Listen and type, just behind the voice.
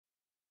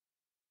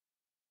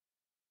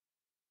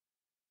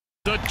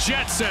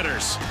jet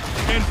setters.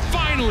 And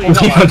finally,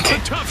 the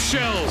tough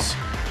shells.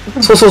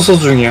 소소소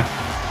중이야.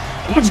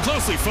 Watch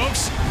closely,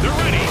 folks. They're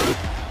ready.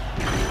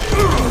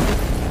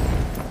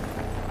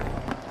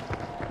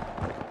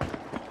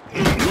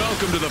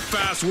 Welcome to the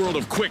fast world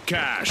of quick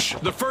cash.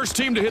 The first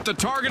team to hit the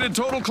targeted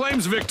total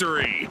claims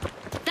victory.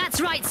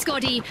 That's right,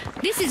 Scotty.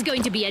 This is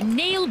going to be a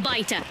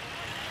nail-biter.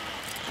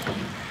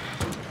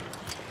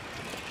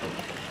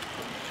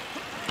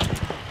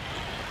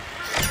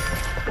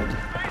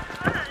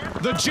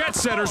 The jet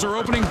setters are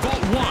opening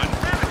Vault 1.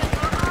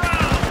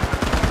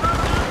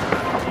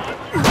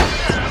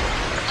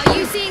 Are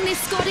you seeing this,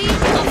 Scotty?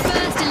 Our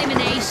first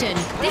elimination.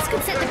 This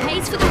could set the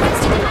pace for the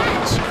rest of the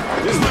match.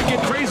 This might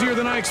get crazier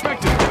than I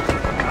expected.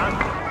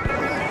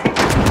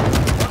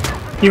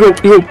 이거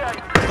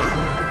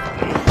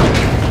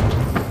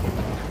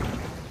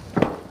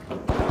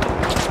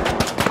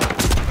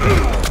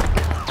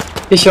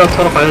캐시와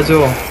타러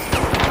가야죠.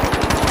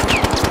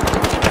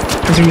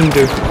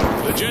 선생님들.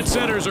 The jet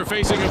setters are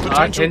facing a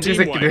potential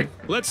team wipe.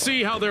 Let's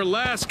see how their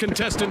last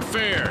contestant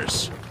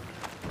fares.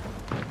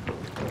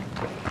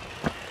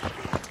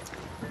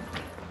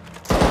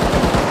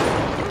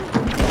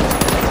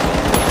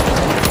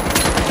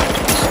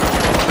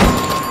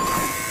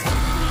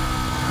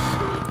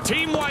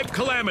 Team wipe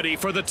calamity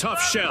for the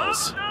tough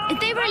shells.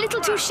 They were a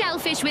little too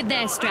shellfish with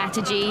their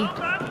strategy.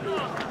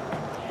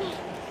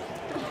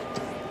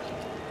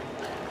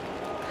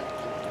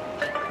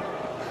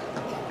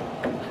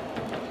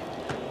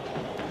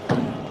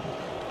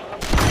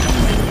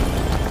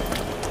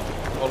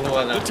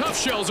 The tough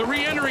shells are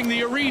re-entering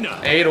the arena.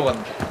 A로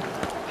간다.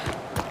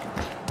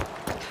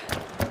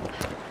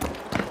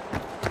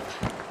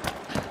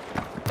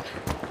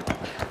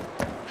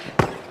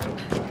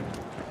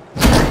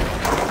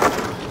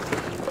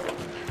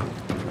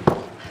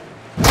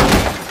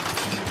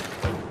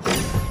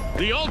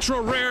 The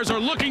ultra rares are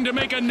looking to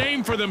make a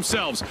name for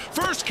themselves.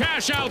 First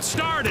cash out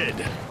started.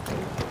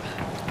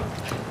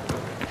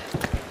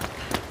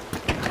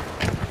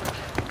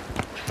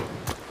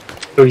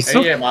 여기 있어?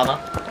 A에 많아.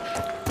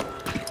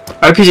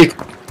 RPG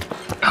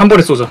한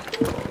번에 쏘자.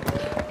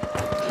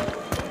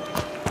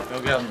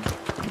 여기 한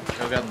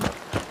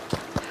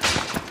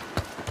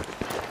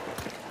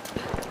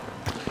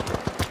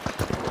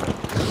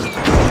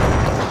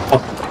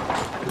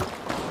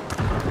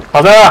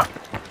가자.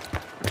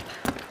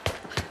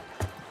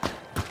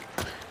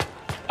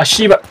 아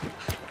씨발.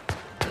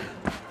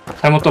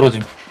 잘못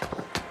떨어짐.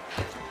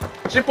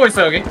 씹고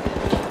있어 여기.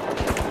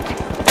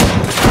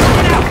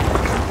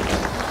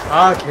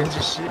 아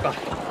겐지 씨발.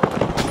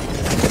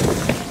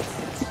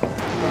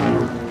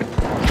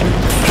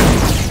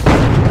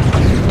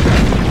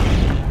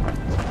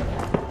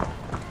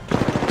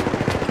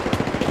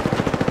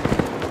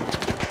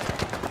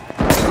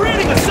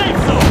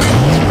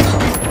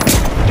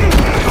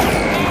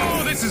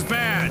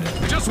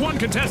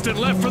 Contestant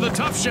left for the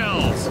tough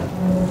shells.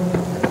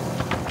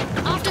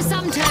 After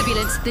some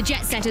turbulence, the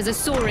jet setters are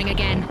soaring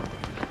again.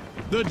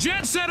 The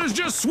jet setters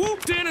just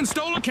swooped in and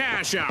stole a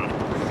cash out.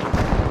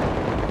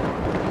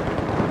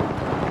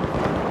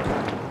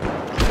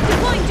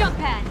 Deploying jump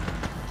pad.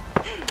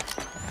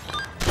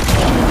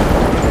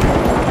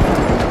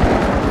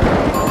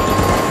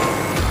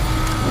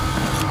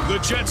 The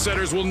jet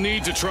setters will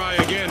need to try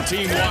again.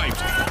 Team wiped.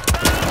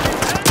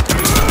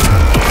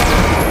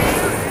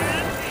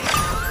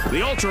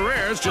 The ultra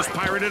rares just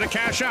pirated a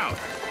cash out.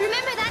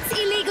 Remember, that's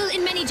illegal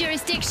in many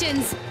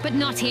jurisdictions, but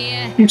not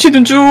here.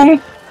 훔치든 중.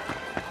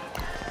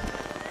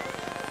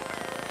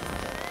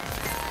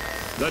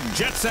 The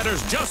jet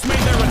setters just made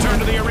their return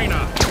to the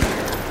arena.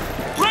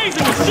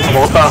 Raising the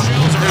먹었다.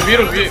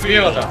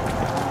 위에 가자.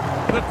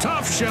 The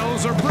tough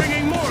shells are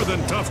bringing more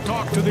than tough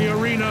talk to the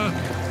arena.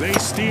 They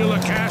steal a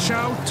cash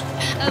out.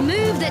 A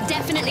move that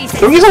definitely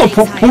sets 여기서 the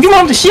pace high. 보기만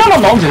하면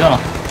시야만 나오면 되잖아.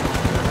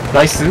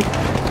 나이스.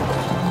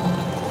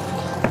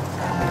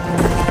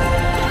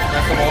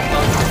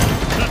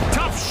 The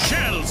tough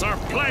shells are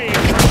playing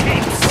for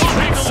keeps.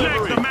 They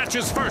snag the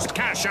match's first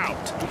cash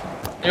out.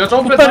 이거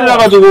점프 폭탄을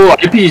나가지고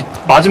RPG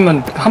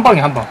맞으면 한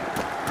방에 한 방.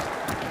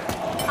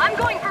 I'm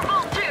going for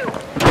Vault 2.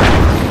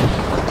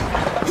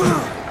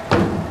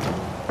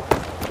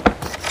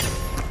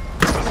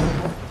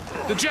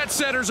 The jet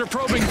setters are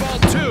probing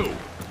Vault 2.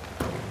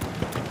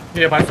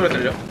 뒤에 발소리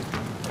들려.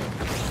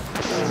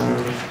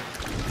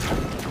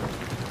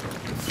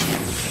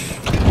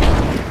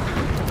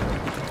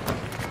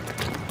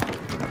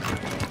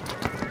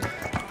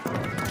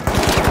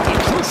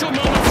 Crucial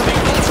moment for the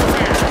ultra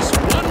rares.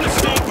 One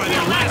mistake by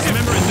their last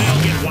member and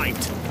they'll get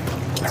wiped.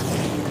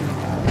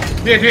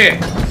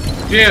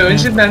 뒤에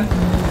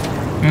은신된.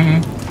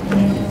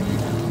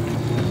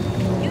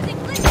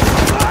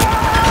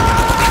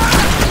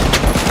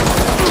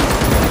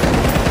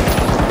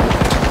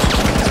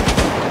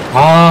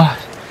 아,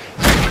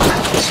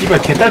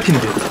 씨발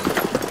개딸핀데.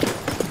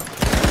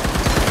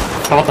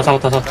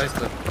 잡았다.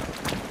 나이스.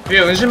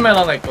 뒤에 은신맨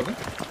하나 있거든.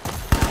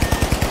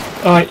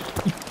 아,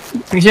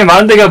 당신이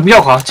많은 데가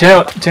무야 가.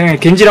 쟤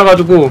겐지라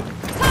가지고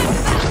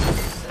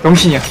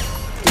병신이야.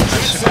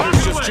 Just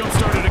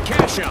jump-started a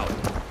cash out.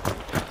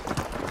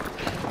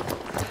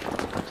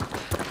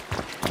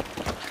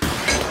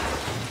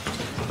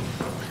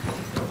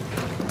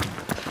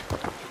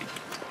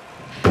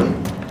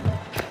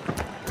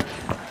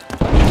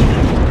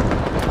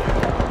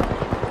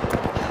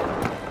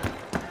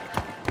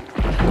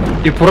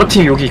 이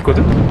보라팀이 여기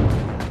있거든?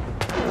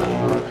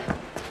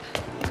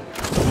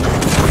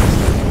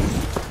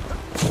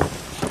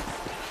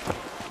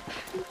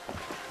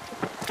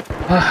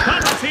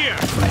 Cover's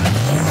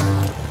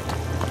here.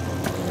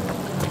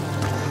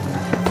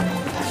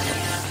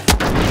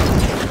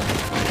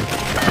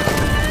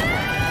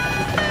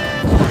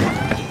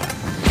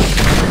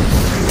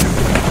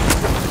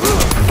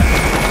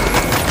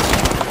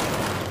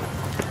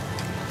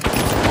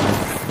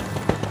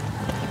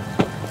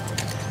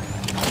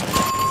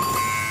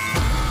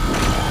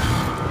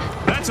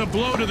 That's a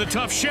blow to the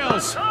tough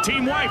shells.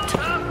 Team wiped.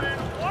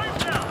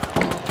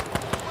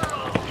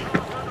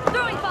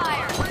 Throwing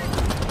fire.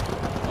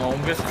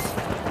 옮겼어.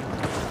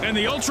 And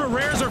the ultra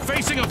rares are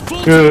facing a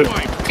full 그 team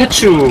wipe.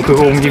 태추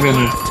그거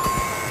옮기면은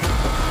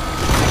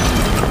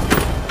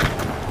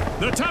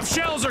The tough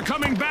shells are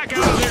coming back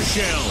out of their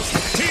shells.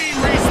 Team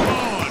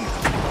respawn.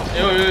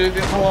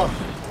 이거 상황.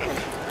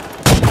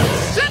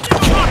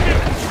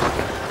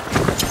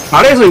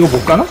 아래에서 이거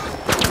못 가나?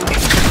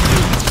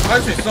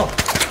 할 수 있어.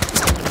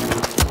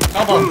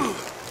 까봐.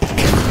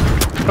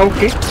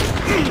 가볼게.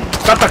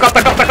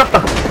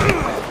 깠다.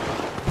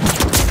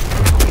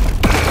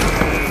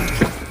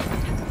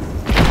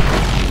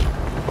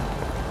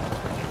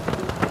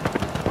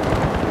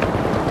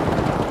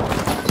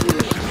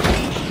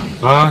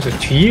 아, 저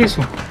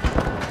뒤에서.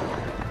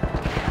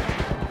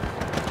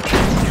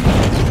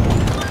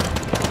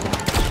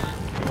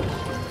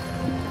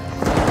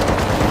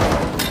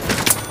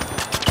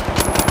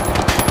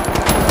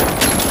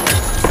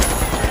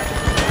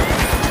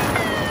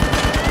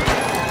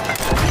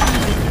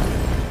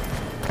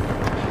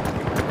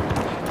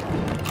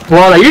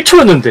 와, 나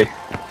 1초였는데.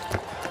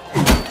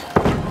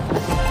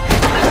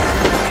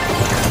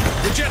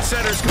 The jet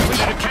setters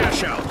completed a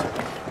cash out.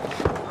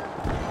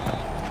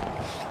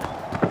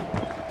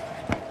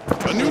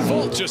 A new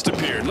vault just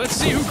appeared. Let's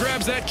see who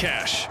grabs that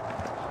cash.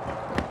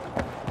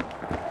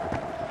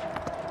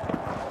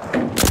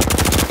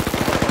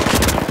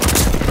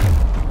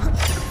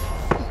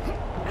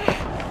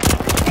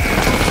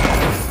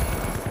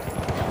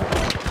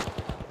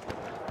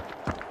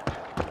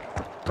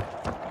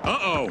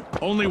 Uh-oh.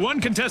 Only one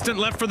contestant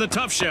left for the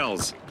tough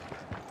shells.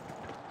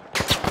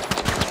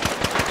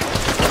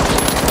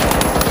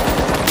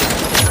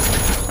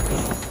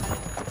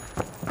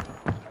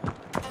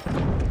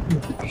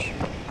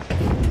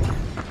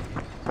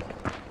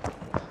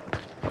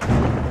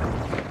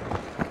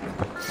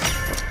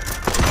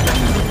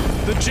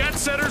 The jet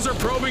setters are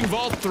probing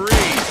Vault 3.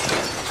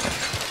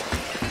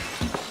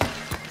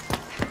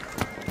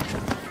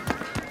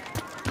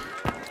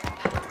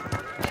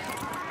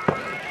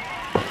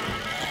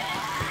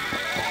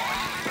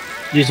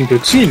 얘 지금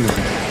몇 층에 있는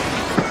거야?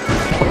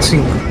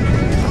 4층.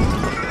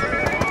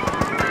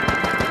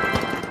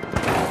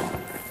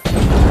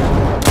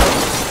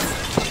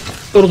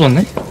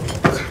 떨어졌네?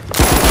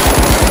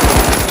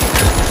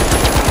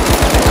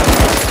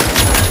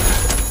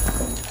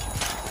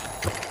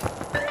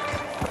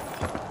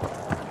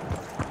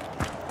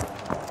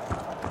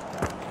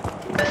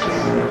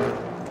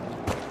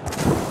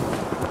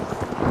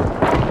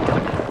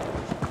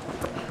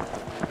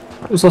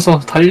 웃어서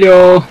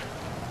달려.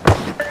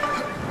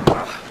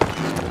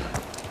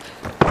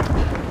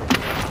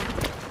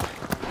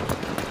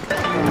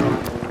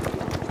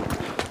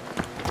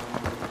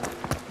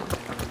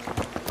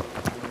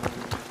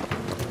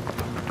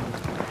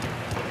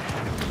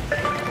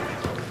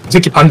 이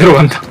새끼 반대로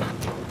간다.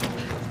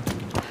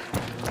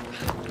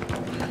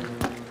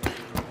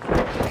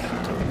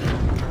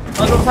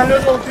 나 좀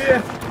살려줘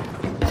뒤에.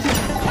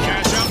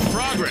 Cash out in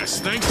progress,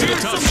 thanks to the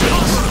tough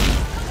shells.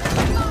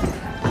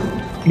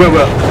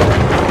 뭐야.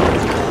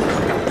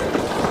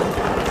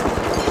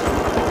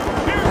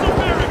 Here's the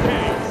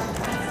barricade.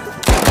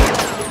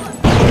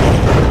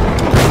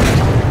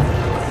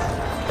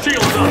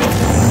 Shields up.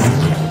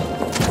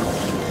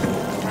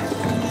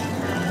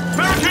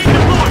 Barricade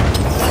deployed.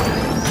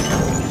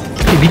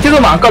 이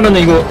밑에서만 안 까면은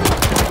이거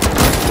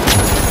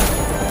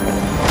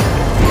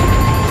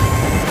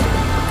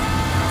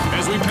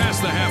As we pass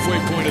the halfway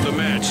point of the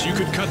match, you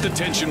could cut the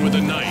tension with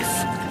a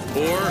knife,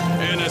 or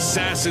an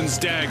assassin's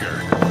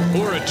dagger,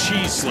 or a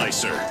cheese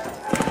slicer.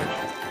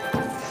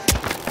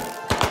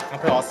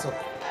 앞에 왔어.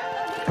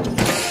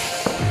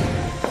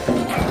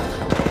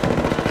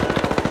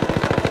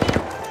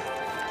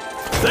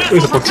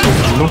 여기서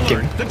버티면 안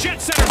넘겠네. The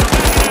jet setters are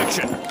back in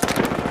action.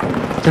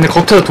 쟤네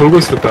겉에서 돌고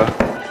있을 거야.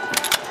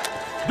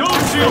 Dome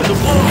shield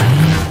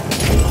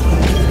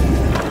deployed.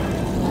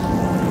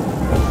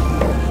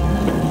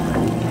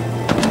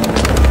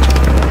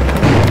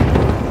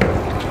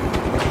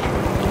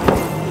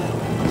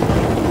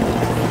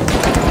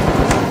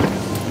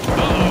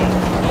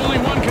 Uh-oh. Only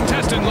one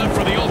contestant left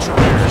for the ultra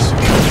rares.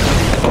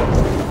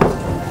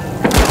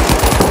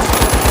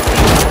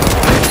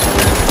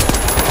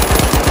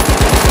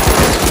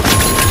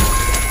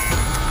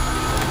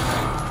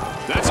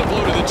 That's a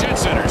blow to the jet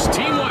setters.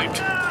 Team wiped.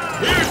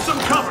 Here's some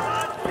cover.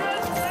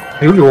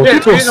 여기 어떻게 예,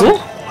 들어왔어?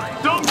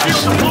 Dome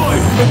shield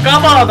deployed. 좀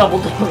까봐 나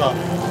못 들어가.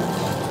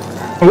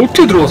 아,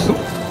 어떻게 들어왔어?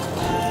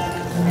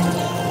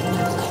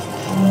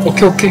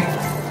 오케이 오케이.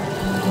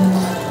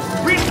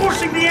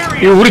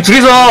 이거 우리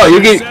둘이서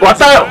여기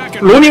왔다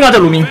로밍하자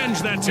로밍.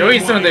 여기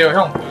있으면 돼요,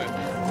 형.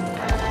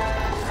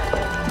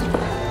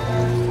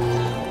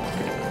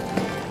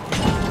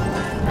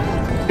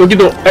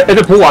 여기도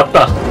애들 보고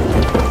왔다.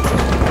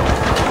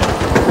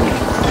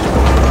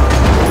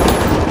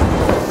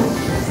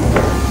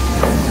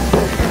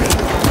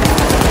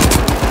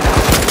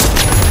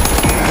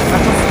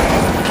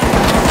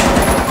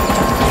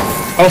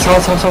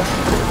 사와.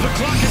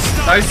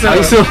 나이스.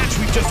 나이스.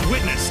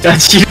 야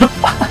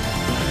지렸다.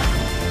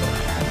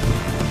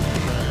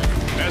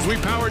 As we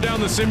power down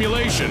the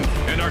simulation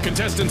and our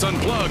contestants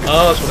unplug,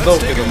 아, 존나 let's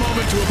take a 웃기다.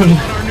 moment to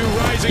applaud our new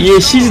rising 이게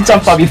시즈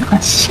짬밥이다.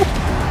 씨.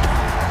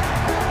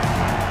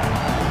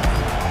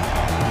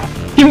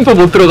 힘도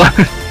못 들어가.